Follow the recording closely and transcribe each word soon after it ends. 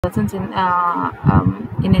persons in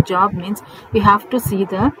a job means we have to see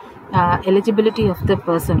the eligibility of the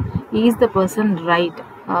person. Is the person right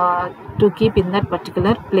to keep in that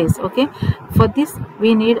particular place? Okay, for this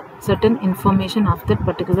we need certain information of that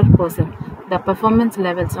particular person, the performance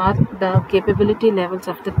levels or the capability levels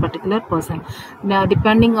of that particular person. Now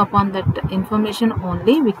depending upon that information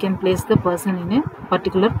only we can place the person in a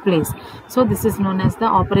particular place. So this is known as the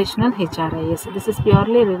operational HRIS. This is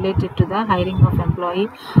purely related to the hiring of employee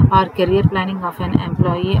or career planning of an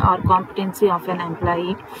employee or competency of an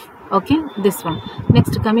employee. Okay, this one.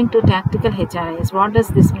 Next, coming to tactical HRIS. What does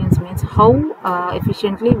this means how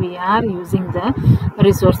efficiently we are using the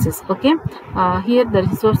resources. Okay, here the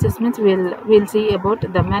resources means we'll see about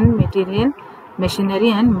the man, material,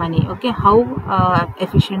 machinery and money. Okay, how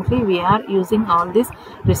efficiently we are using all these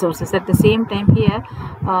resources. At the same time here,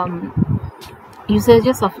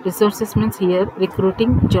 usages of resources means here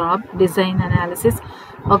recruiting, job design analysis,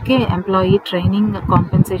 okay, employee training,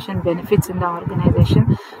 compensation, benefits in the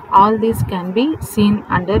organization. All these can be seen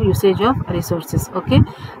under usage of resources. Okay,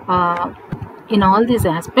 in all these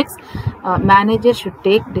aspects, manager should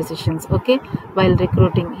take decisions. Okay, while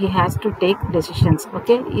recruiting he has to take decisions.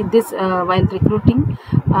 Okay, this while recruiting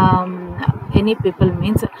any people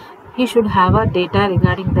means he should have a data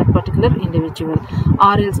regarding that particular individual,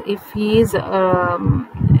 or else if he is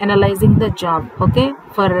analyzing the job, okay,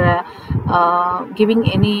 for giving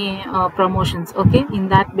any promotions, okay, in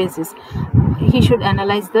that basis he should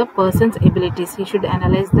analyze the person's abilities, he should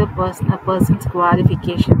analyze the person's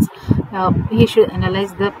qualifications, he should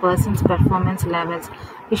analyze the person's performance levels,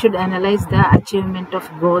 he should analyze the achievement of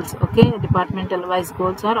goals, okay, departmental wise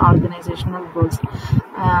goals or organizational goals.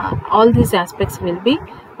 All these aspects will be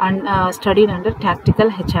studied under tactical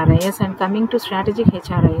HRIS. And coming to strategic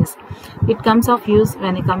HRIS, it comes of use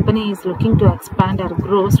when a company is looking to expand or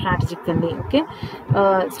grow strategically. Okay,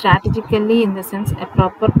 strategically in the sense a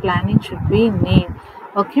proper planning should be made.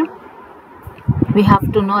 Okay, we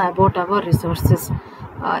have to know about our resources.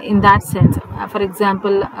 In that sense, for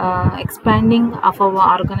example, expanding of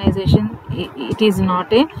our organization, it is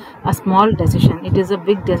not a small decision, it is a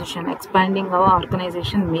big decision. Expanding our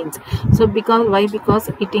organization means, so because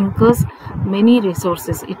it incurs many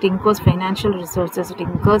resources, it incurs financial resources, it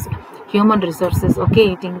incurs human resources,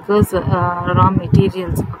 okay, it incurs raw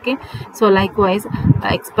materials. Okay, so likewise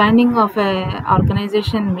expanding of a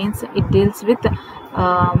organization means it deals with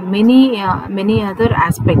many other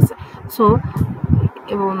aspects. So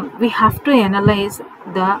we have to analyze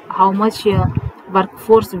the how much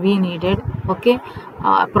workforce we needed. Okay,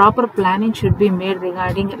 proper planning should be made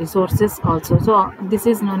regarding resources also. So this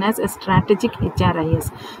is known as a strategic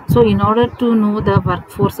HRIS. So in order to know the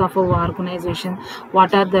workforce of our organization,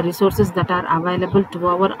 what are the resources that are available to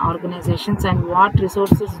our organizations and what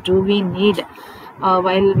resources do we need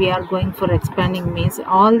while we are going for expanding means,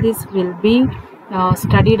 all this will be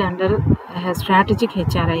studied under strategic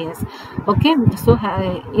HRIS. Okay, so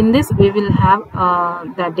in this we will have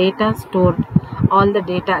the data stored, all the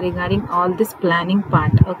data regarding all this planning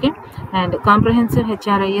part. Okay, and comprehensive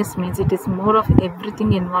HRIS means it is more of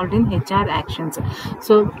everything involved in HR actions.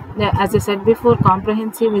 So as I said before,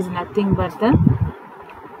 comprehensive is nothing but the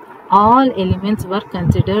all elements were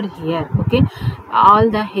considered here. Okay, all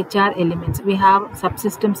the HR elements. We have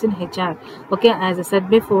subsystems in HR. Okay, as I said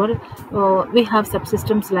before, we have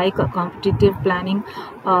subsystems like competitive planning,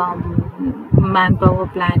 manpower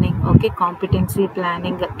planning, okay, competency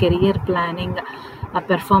planning, career planning,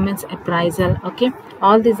 performance appraisal. Okay,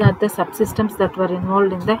 all these are the subsystems that were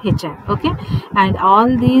involved in the HR. Okay, and all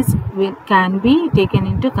these can be taken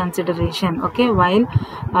into consideration, okay, while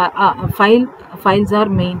files are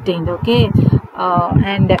maintained. Okay,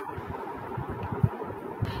 and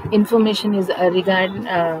information is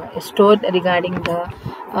stored regarding the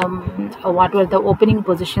what were the opening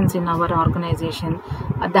positions in our organization,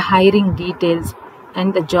 the hiring details,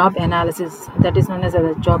 and the job analysis, that is known as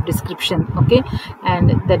a job description. Okay,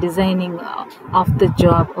 and the designing of the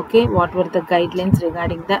job. Okay, what were the guidelines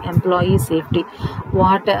regarding the employee safety,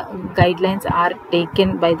 what guidelines are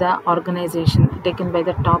taken by the organization, taken by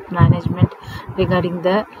the top management regarding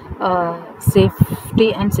the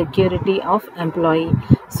safety and security of employee.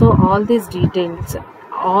 So all these details,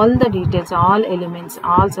 all elements,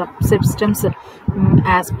 all subsystems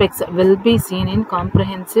aspects will be seen in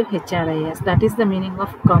comprehensive HRIS. That is the meaning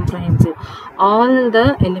of comprehensive. All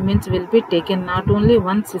the elements will be taken, not only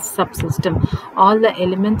one subsystem, all the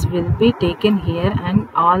elements will be taken here, and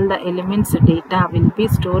all the elements data will be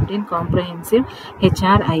stored in comprehensive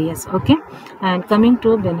HRIS. Okay, and coming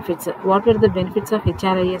to benefits, what were the benefits of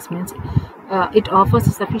HRIS means it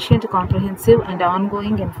offers sufficient, comprehensive and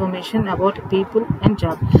ongoing information about people and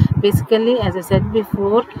job. Basically, as I said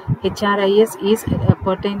before, HRIS is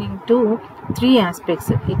pertaining to three aspects.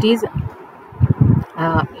 It is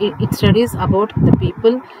it studies about the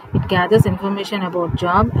people, it gathers information about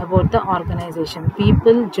job, about the organization,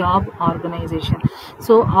 people, job, organization.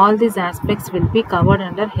 So all these aspects will be covered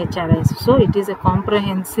under HRIS. So it is a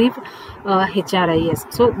comprehensive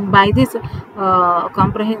HRIS. So by this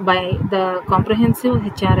comprehensive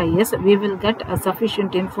HRIS, we will get a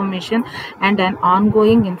sufficient information and an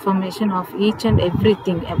ongoing information of each and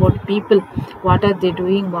everything about people, what are they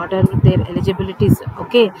doing, what are their eligibilities,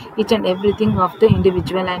 okay, each and everything of the individual,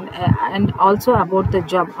 and also about the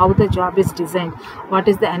job, how the job is designed, what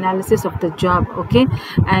is the analysis of the job, okay,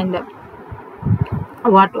 and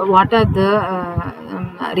what are the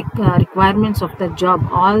requirements of the job.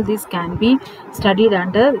 All these can be studied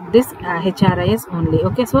under this HRIS only,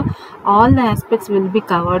 okay. So all the aspects will be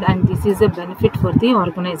covered, and this is a benefit for the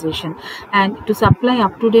organization. And to supply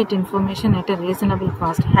up-to-date information at a reasonable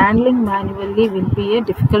cost, handling manually will be a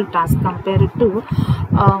difficult task compared to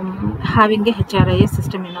having a HRIS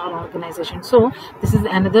system in our organization. So this is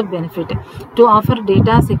another benefit. To offer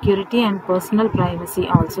data security and personal privacy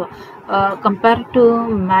also, compared to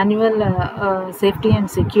manual safety and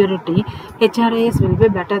security, HRIS will be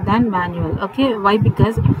better than manual, okay. Why?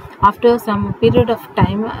 Because after some period of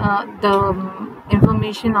time, the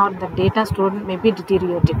information or the data stored may be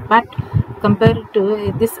deteriorated, but compared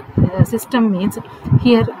to this system means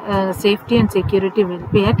here safety and security will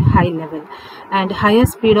be at high level, and higher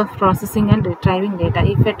speed of processing and retrieving data.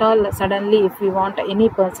 If at all suddenly, if we want any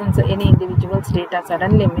person's, any individual's data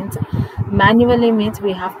suddenly, means manually means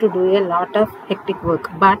we have to do a lot of hectic work,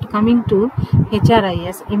 but coming to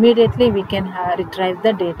HRIS, immediately we can retrieve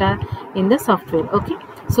the data in the software, okay.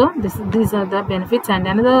 So these are the benefits. And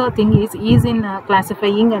another thing is ease in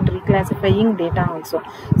classifying and reclassifying data also.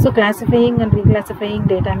 So classifying and reclassifying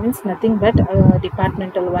data means nothing but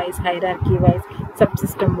departmental wise, hierarchy wise,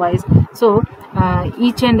 subsystem wise. So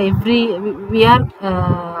each and every, we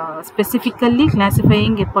are specifically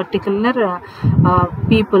classifying a particular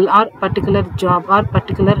people or particular job or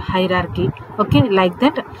particular hierarchy, okay, like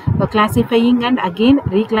that, classifying and again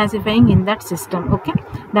reclassifying in that system, okay.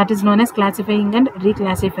 That is known as classifying and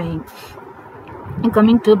reclassifying. And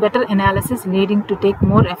coming to better analysis leading to take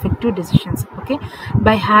more effective decisions, okay.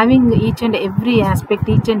 By having each and every aspect,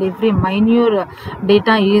 each and every minute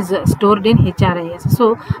data is stored in HRIS,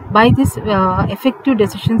 so by this effective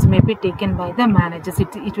decisions may be taken by the managers.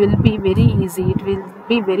 It will be very easy, it will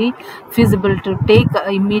be very feasible to take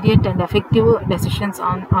immediate and effective decisions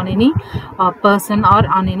on any person or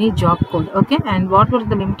on any job code, okay. And what were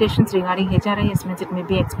the limitations regarding HRIS means it may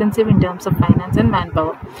be expensive in terms of finance and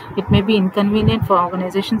manpower. It may be inconvenient for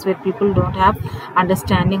organizations where people don't have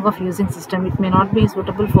understanding of using system. It may not be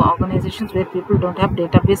suitable for organizations where people don't have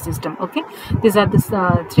database system, okay. These are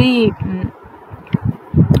the three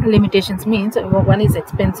limitations. Means one is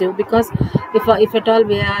expensive, because if at all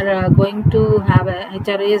we are going to have a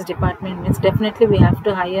HRIS department, means definitely we have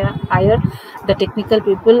to hire the technical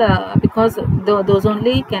people, because those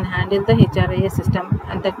only can handle the HRIS system,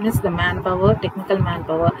 and that means the manpower, technical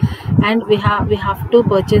manpower. And we have to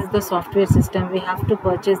purchase the software system, we have to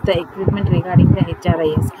purchase the equipment regarding the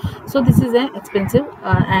HRIS. So this is expensive.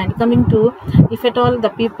 And coming to, if at all the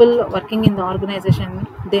people working in the organization,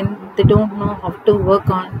 then they don't know how to work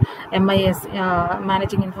on MIS,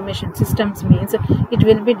 managing information systems, means it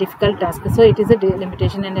will be difficult task. So it is a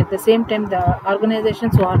limitation. And at the same time, the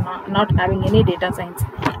organizations who are not having any data science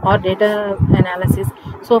or data analysis,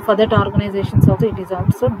 so for that organizations also it is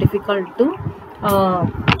also difficult to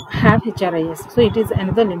have HRIS. So it is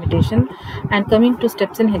another limitation. And coming to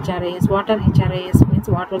steps in HRIS, what are HRIS means,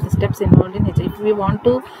 what are the steps involved in HRIS? If we want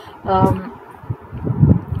to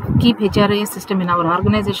keep HRIS system in our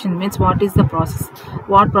organization, means what is the process,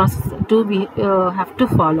 what process do we have to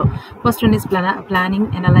follow. First one is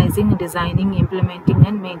planning, analyzing, designing, implementing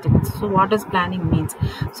and maintenance. So what does planning means?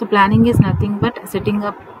 So planning is nothing but setting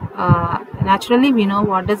up, naturally we know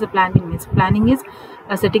what does the planning means. Planning is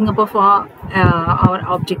setting up of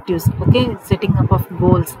our objectives, okay, setting up of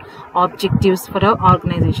goals, objectives for our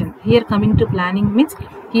organization. Here coming to planning means,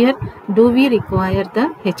 here do we require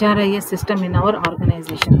the HRIS system in our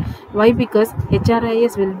organization? Why? Because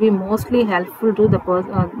HRIS will be mostly helpful to the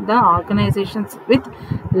organizations with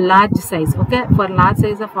large size, okay. For large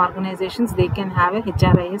size of organizations, they can have a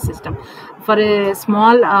HRIS system. For a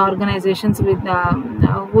small organizations with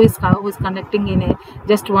who is conducting in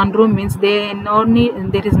just one room, means they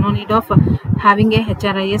there is no need of having a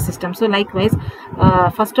HRIS system. So likewise,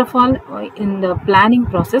 first of all, in the planning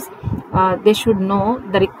process, they should know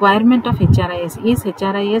the requirement of HRIS. Is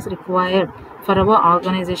HRIS required for our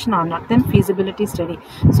organization or not? Then feasibility study.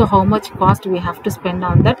 So how much cost we have to spend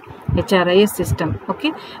on that HRIS system,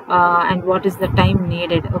 okay, and what is the time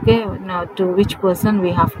needed, okay, now to which person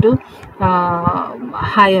we have to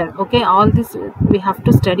hire, okay, all this we have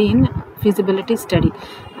to study in feasibility study,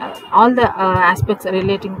 all the aspects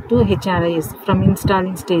relating to HRIS from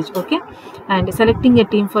installing stage, okay, and selecting a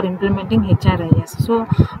team for implementing HRIS. So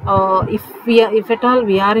if at all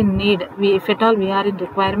we are in need, if at all we are in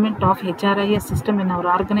requirement of HRIS system in our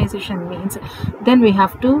organization means, then we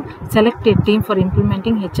have to select a team for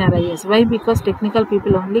implementing HRIS. Why? Because technical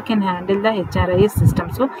people only can handle the HRIS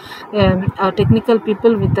system. So technical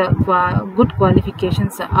people with good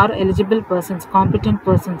qualifications are eligible persons, competent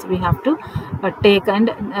persons, we have to take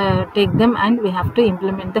them, and we have to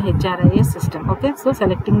implement the HRIS system, okay. So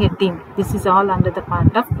selecting a team, this is all under the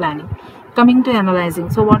part of planning. Coming to analyzing.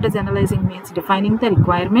 So what does analyzing means? Defining the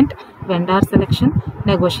requirement, vendor selection,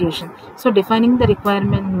 negotiation. So defining the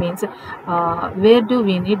requirement means where do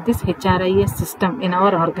we need this HRIS system in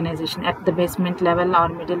our organization, at the basement level or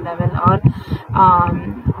middle level, or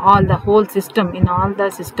all the whole system, in all the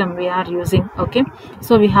system we are using, okay.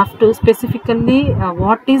 So we have to specifically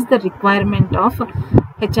what is the requirement of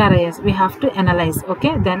HRIS, we have to analyze,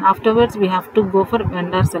 okay. Then afterwards we have to go for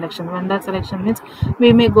vendor selection. Vendor selection means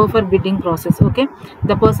we may go for bidding process, okay.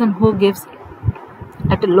 The person who gives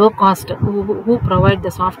at a low cost, who provide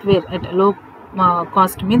the software at a low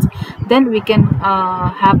cost means, then we can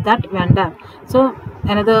have that vendor. So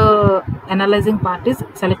another analyzing part is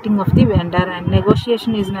selecting of the vendor, and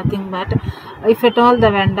negotiation is nothing but if at all the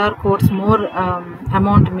vendor quotes more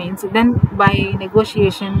amount means, then by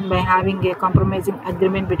negotiation, by having a compromising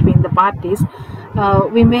agreement between the parties,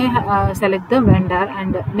 we may select the vendor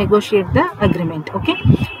and negotiate the agreement, okay.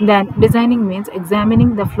 Then designing means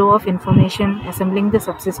examining the flow of information, assembling the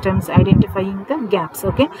subsystems, identifying the gaps,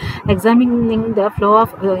 okay. Examining the flow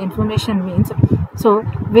of information means, so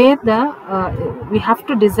where the we have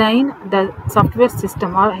to design the software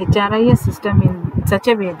system or HRIS system in such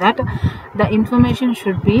a way that the information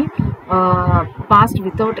should be passed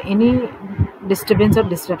without any disturbance or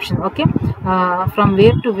disruption, okay. From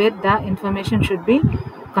where to where the information should be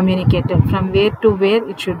communicated, from where to where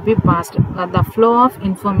it should be passed, the flow of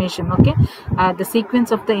information, okay. The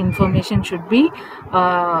sequence of the information should be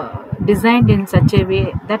designed in such a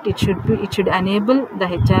way that it should enable the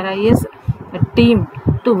HRIS team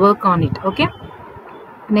to work on it, okay.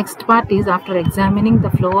 Next part is, after examining the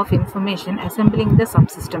flow of information, assembling the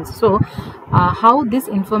subsystems. So how this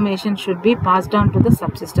information should be passed on to the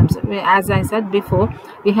subsystems. As I said before,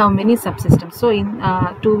 we have many subsystems. So in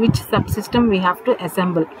to which subsystem we have to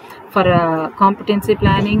assemble for competency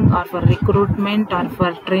planning, or for recruitment, or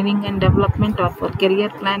for training and development, or for career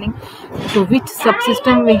planning, to which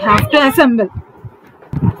subsystem we have to assemble.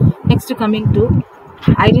 Next, coming to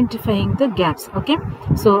identifying the gaps, okay.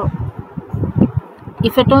 So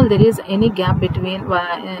if at all there is any gap between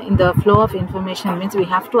in the flow of information means, we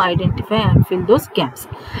have to identify and fill those gaps.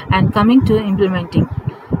 And coming to implementing,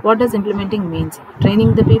 what does implementing means?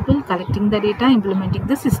 Training the people, collecting the data, implementing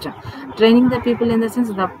the system. Training the people in the sense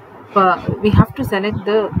that we have to select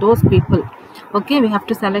those people, okay. We have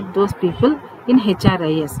to select those people in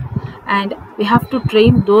HRIS, and we have to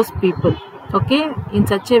train those people, okay, in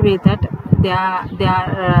such a way that they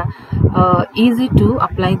are easy to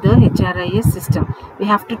apply the HRIS system. We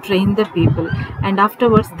have to train the people, and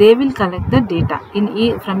afterwards they will collect the data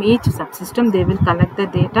from each subsystem. They will collect the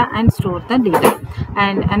data and store the data.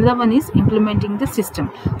 And another one is implementing the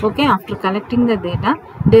system, okay. After collecting the data,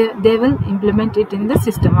 they will implement it in the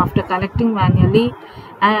system. After collecting manually,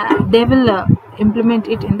 they will implement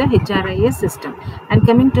it in the HRIS system. And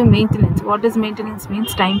coming to maintenance, what does maintenance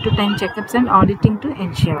means? Time to time checkups and auditing to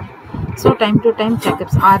ensure. So time to time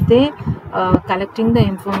checkups, are they collecting the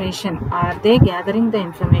information, are they gathering the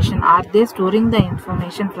information, are they storing the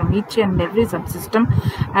information from each and every subsystem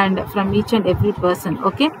and from each and every person,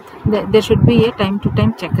 okay. There should be a time to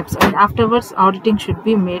time checkups, and afterwards auditing should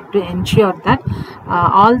be made to ensure that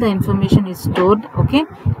all the information is stored, okay,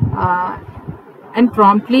 and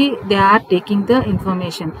promptly they are taking the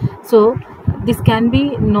information. So this can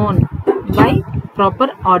be known by proper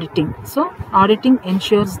auditing. So auditing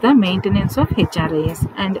ensures the maintenance of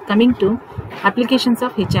HRIS. And coming to applications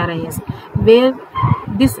of HRIS, where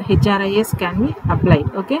this HRIS can be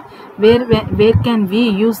applied. Okay, where can we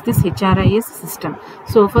use this HRIS system?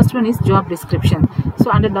 So first one is job description.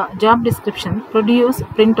 So under the job description, produce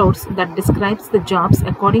printouts that describes the jobs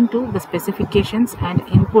according to the specifications and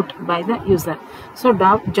input by the user. So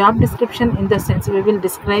job description, in the sense we will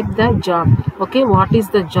describe the job. Okay, what is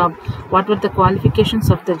the job, what were the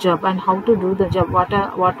qualifications of the job, and how to do the job,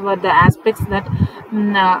 what were the aspects that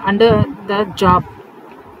under the job.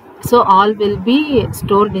 So all will be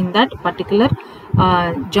stored in that particular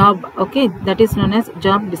job. Okay, that is known as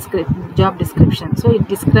job description. So it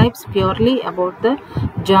describes purely about the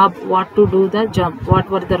job, what to do the job,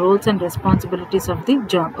 what were the roles and responsibilities of the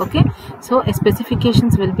job. Okay, so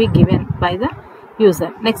specifications will be given by the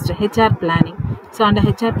user. Next, HR planning. So under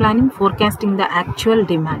HR planning, forecasting the actual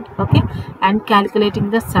demand, okay, and calculating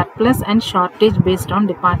the surplus and shortage based on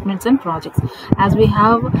departments and projects. As we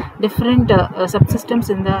have different subsystems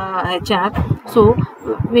in the HR, so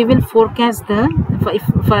we will forecast the,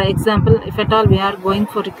 for example, if at all we are going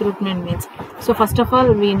for recruitment means, so first of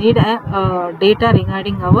all we need a data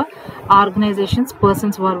regarding our organizations,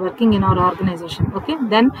 persons who are working in our organization. Okay,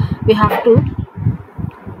 then we have to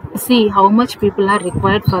see how much people are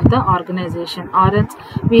required for the organization, or else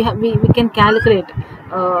we can calculate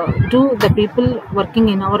do the people working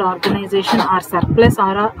in our organization are surplus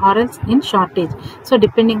or else in shortage. So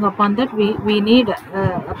depending upon that, we need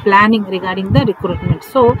a planning regarding the recruitment.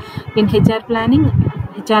 So in HR planning,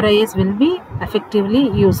 HRIS will be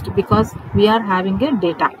effectively used because we are having a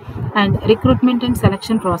data. And recruitment and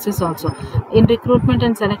selection process also. In recruitment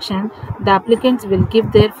and selection, the applicants will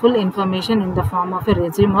give their full information in the form of a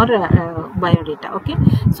resume or biodata. Okay,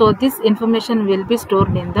 so this information will be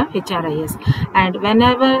stored in the HRIS, and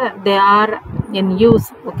whenever they are in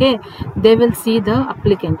use, okay, they will see the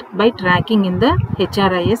applicant by tracking in the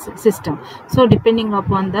HRIS system. So depending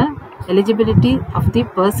upon the eligibility of the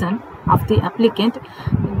person, of the applicant,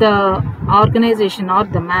 the organization or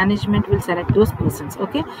the management will select those persons.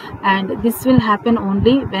 Okay, and this will happen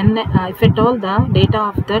only when if at all the data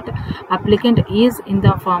of that applicant is in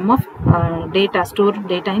the form of data, stored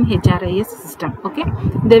data in HRIS system. Okay,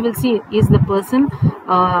 they will see is the person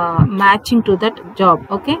matching to that job.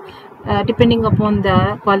 Okay, depending upon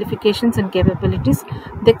the qualifications and capabilities,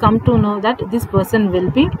 they come to know that this person will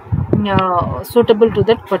be suitable to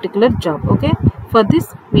that particular job. Okay, for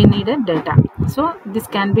this we need a data. So this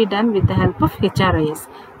can be done with the help of HRIS.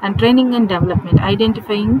 And training and development,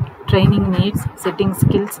 identifying training needs, setting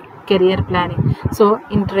skills, career planning. So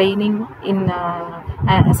in training, in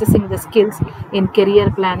assessing the skills, in career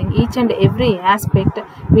planning, each and every aspect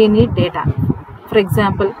we need data. For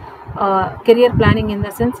example, career planning in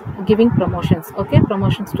the sense giving promotions. Okay,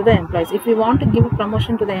 promotions to the employees. If we want to give a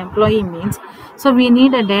promotion to the employee means, so we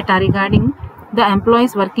need a data regarding the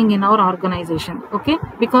employees working in our organization. Okay,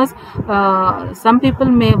 because some people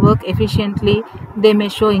may work efficiently, they may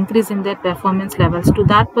show increase in their performance levels. To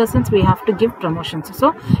that persons we have to give promotions.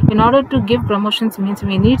 So in order to give promotions means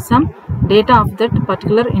we need some data of that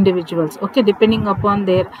particular individuals. Okay, depending upon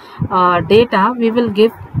their data, we will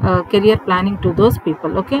give career planning to those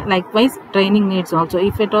people. Okay, likewise training needs also.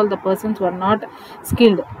 If at all the persons were not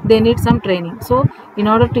skilled, they need some training. So in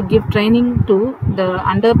order to give training to the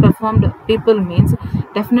underperformed people means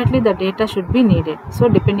definitely the data should be needed. So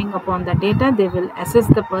depending upon the data, they will assess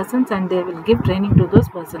the persons and they will give training to those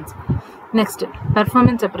persons. Next,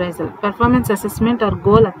 performance appraisal, performance assessment or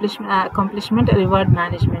goal accomplishment, reward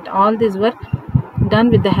management. All these were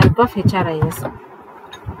done with the help of HRIS.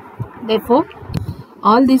 Therefore,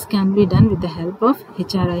 all these can be done with the help of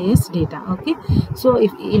HRIS data. Okay, so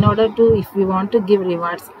if we want to give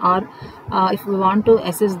rewards, or if we want to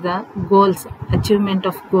assess the goals, achievement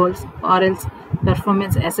of goals, or else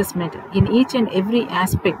performance assessment in each and every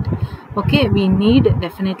aspect, okay, we need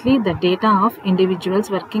definitely the data of individuals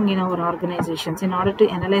working in our organizations. In order to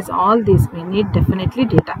analyze all these, we need definitely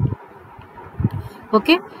data.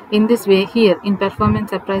 Okay, in this way, here in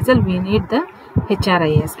performance appraisal we need the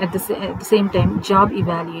HRIS. At the same time, job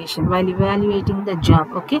evaluation, while evaluating the job.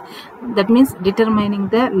 Okay, that means determining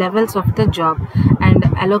the levels of the job and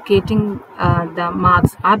allocating the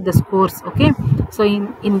marks or the scores. Okay, so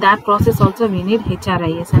in that process also we need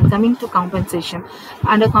HRIS. And coming to compensation,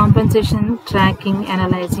 under compensation, tracking,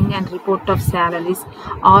 analyzing and report of salaries,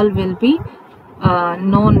 all will be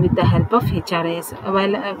known with the help of HRIS.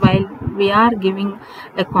 While we are giving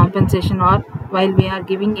a compensation, or while we are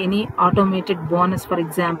giving any automated bonus, for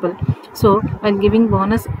example, so while giving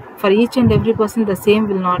bonus for each and every person the same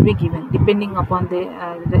will not be given, depending upon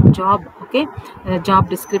the job, okay, job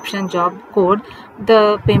description, job code,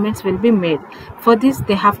 the payments will be made. For this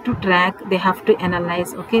they have to track, they have to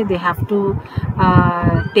analyze, okay, they have to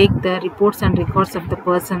take the reports and records of the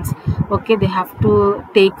persons, okay, they have to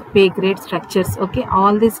take pay grade structures, okay,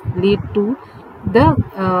 all this lead to the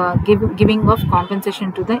giving of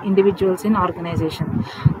compensation to the individuals in organization.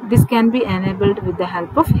 This can be enabled with the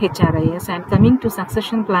help of HRIS. And coming to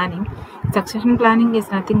succession planning is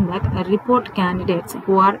nothing but a report candidates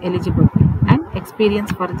who are eligible and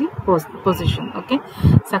experienced for the position, okay.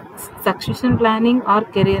 Succession planning or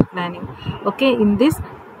career planning, okay, in this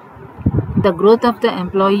the growth of the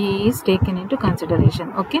employee is taken into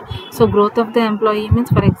consideration, okay. So growth of the employee means,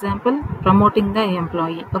 for example, promoting the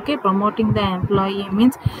employee, okay. Promoting the employee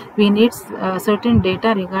means we need certain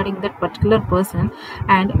data regarding that particular person,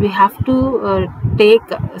 and we have to take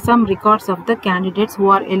some records of the candidates who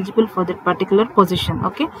are eligible for that particular position,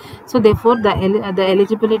 okay. So therefore the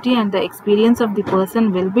eligibility and the experience of the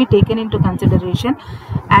person will be taken into consideration.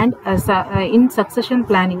 And in succession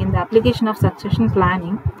planning, in the application of succession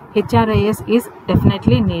planning, HRIS is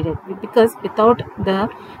definitely needed, because without the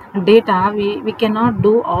data we cannot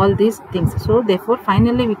do all these things. So therefore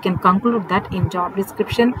finally we can conclude that in job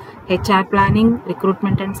description, HR planning,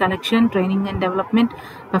 recruitment and selection, training and development,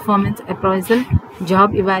 performance appraisal,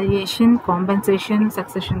 job evaluation, compensation,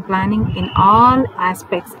 succession planning, in all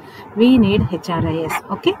aspects we need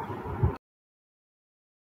HRIS, okay.